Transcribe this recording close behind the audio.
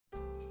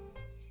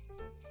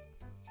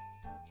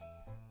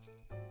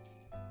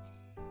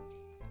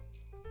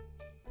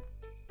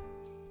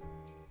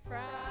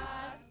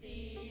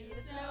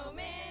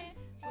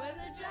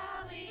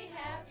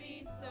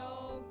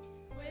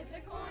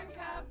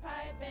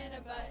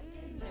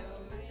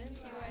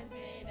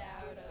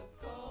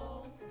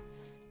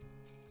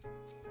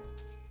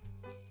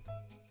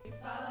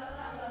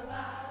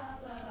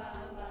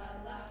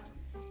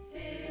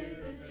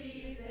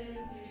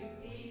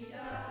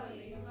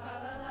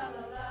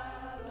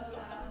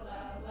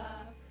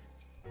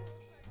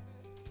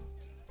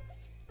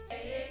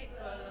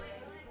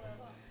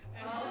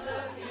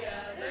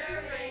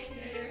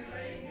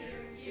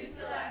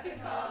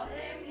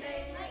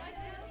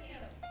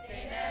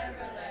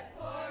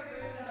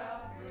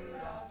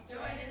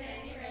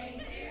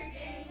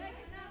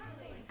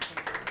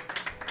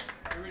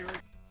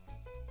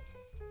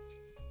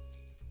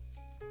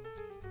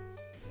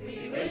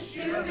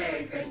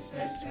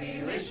Christmas.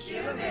 We wish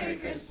you a Merry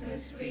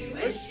Christmas. We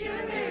wish you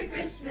a Merry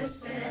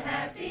Christmas and a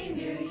Happy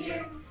New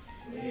Year.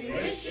 We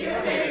wish you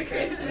a Merry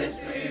Christmas.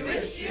 We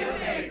wish you a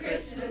Merry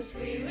Christmas.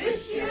 We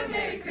wish you a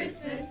Merry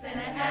Christmas and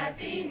a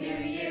Happy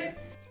New Year.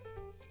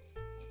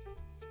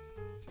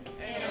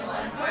 In a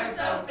one-horse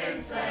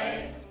open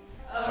sleigh,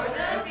 o'er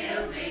the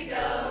fields we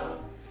go,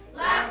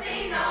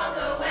 laughing all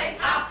the way.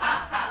 Hop,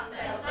 hop, hop,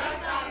 bells,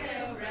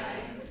 bells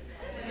rhyme.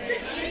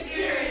 The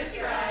spirits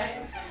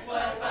cry.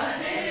 What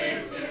fun it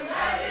is to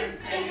ride and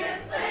sing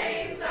a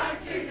sleighing song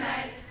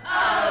tonight.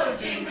 Oh,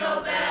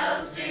 jingle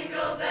bells,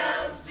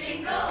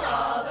 jingle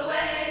all the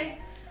way.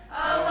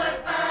 Oh,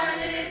 what fun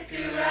it is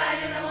to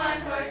ride in a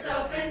one-horse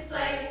open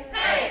sleigh.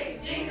 Hey,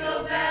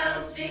 jingle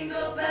bells,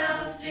 jingle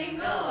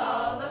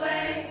all the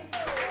way.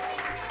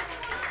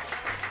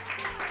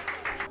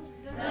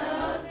 The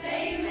most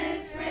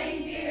famous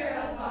reindeer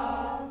of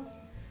all,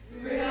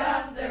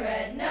 Rudolph the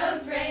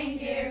red-nosed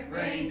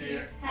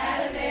reindeer,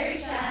 had a very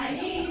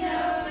shiny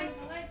nose.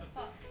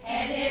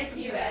 And if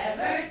you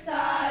ever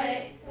saw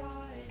it,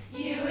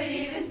 you would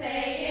even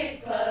say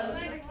it glows.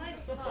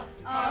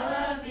 All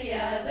of the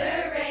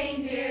other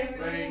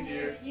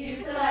reindeer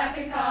used to laugh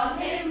and call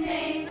him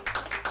names.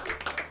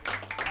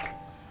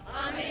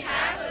 On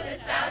behalf of the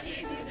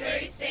Southeast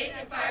Missouri State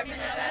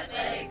Department of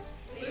Athletics,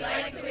 we'd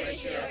like to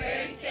wish you a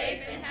very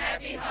safe and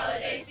happy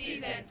holiday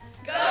season.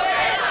 Go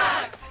Red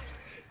Hawks!